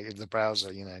fantastic. Like if the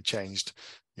browser, you know, changed,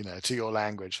 you know, to your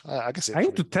language. I guess I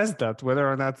need to test that, whether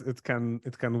or not it can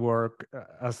work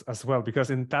as well,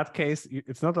 because in that case,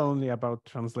 it's not only about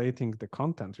translating the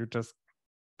content. You just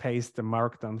paste the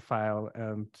markdown file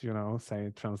and, you know,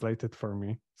 say translate it for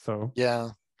me. So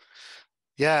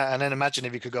and then imagine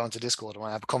if you could go onto Discord and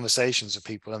have conversations with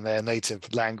people and their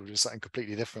native language is something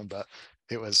completely different, but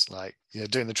it was like, you know,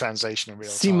 doing the translation in real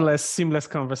time. Seamless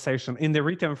conversation in the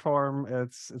written form.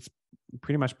 It's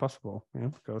pretty much possible, you know,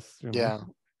 because you know,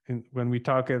 when we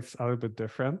talk, it's a little bit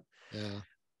different.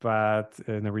 But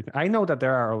in the written, I know that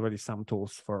there are already some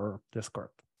tools for Discord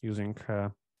using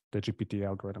the GPT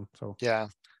algorithm. So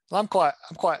well, I'm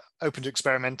quite open to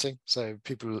experimenting. So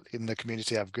people in the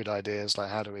community have good ideas, like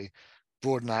how do we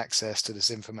broaden access to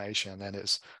this information? And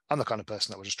I'm the kind of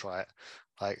person that will just try it.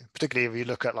 Like particularly if you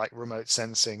look at like remote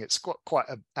sensing, it's quite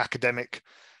an academic,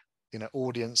 you know,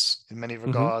 audience in many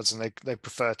regards, and they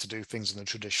prefer to do things in the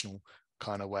traditional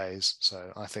kind of ways.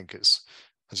 So I think it's,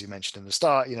 as you mentioned in the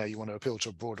start, you know, you want to appeal to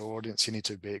a broader audience, you need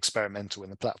to be experimental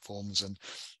in the platforms and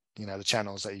the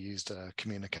channels that you use to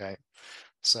communicate.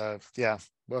 So yeah,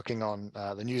 working on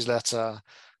the newsletter.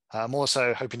 I'm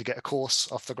also hoping to get a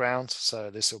course off the ground. So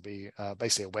this will be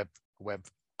basically a web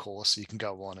course you can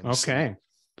go on and see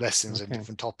lessons in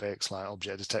different topics like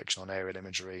object detection on aerial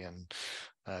imagery and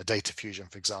data fusion,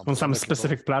 for example. On some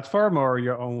specific platform or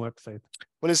your own website?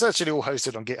 Well, it's actually all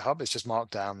hosted on GitHub. It's just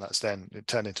Markdown that's then it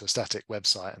turned into a static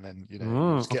website, and then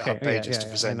use GitHub pages to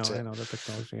present it. I know the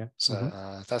technology. Yeah.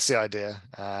 So that's the idea.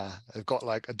 I've got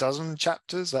like a dozen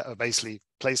chapters that are basically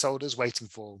placeholders waiting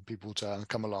for people to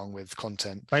come along with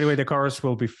content. By the way, the course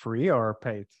will be free or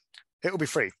paid? It will be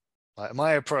free.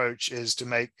 My approach is to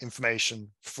make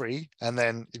information free, and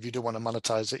then if you do want to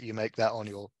monetize it, you make that on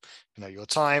your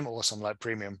time or some like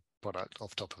premium product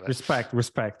off top of it.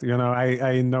 Respect.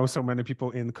 I know so many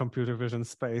people in computer vision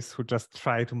space who just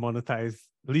try to monetize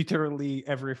literally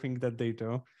everything that they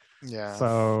do. Yeah.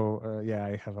 So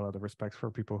I have a lot of respect for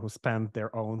people who spend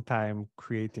their own time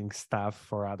creating stuff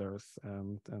for others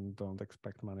and don't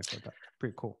expect money for that.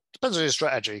 Pretty cool. Depends on your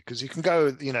strategy, because you can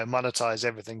go, monetize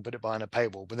everything, put it behind a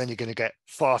paywall, but then you're going to get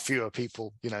far fewer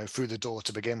people, through the door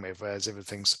to begin with. Whereas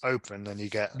everything's open, then you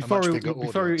get a much bigger audience.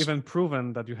 Before you even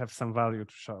proven that you have some value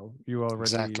to show, you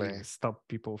already stop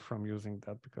people from using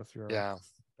that because you're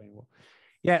paywall.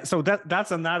 Yeah, so that's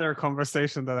another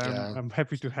conversation that I'm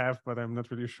happy to have, but I'm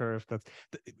not really sure if that's,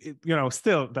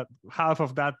 still that half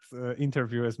of that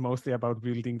interview is mostly about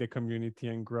building the community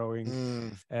and growing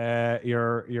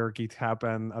your GitHub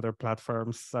and other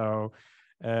platforms. So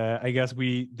I guess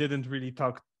we didn't really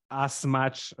talk as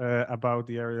much about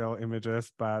the aerial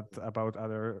images, but about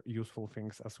other useful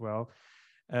things as well.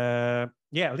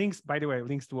 Links, by the way,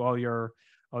 links to all your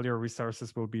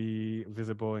resources will be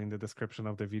visible in the description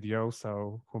of the video.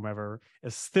 So whomever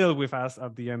is still with us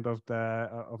at the end of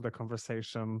the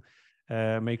conversation,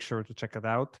 make sure to check it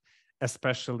out,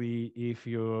 especially if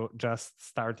you're just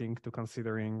starting to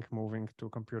considering moving to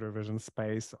computer vision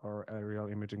space or aerial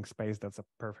imaging space. That's a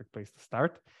perfect place to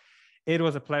start. It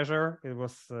was a pleasure. It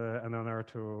was an honor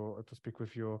to speak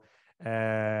with you.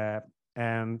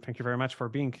 And thank you very much for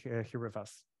being here with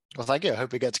us. Well, thank you. I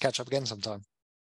hope we get to catch up again sometime.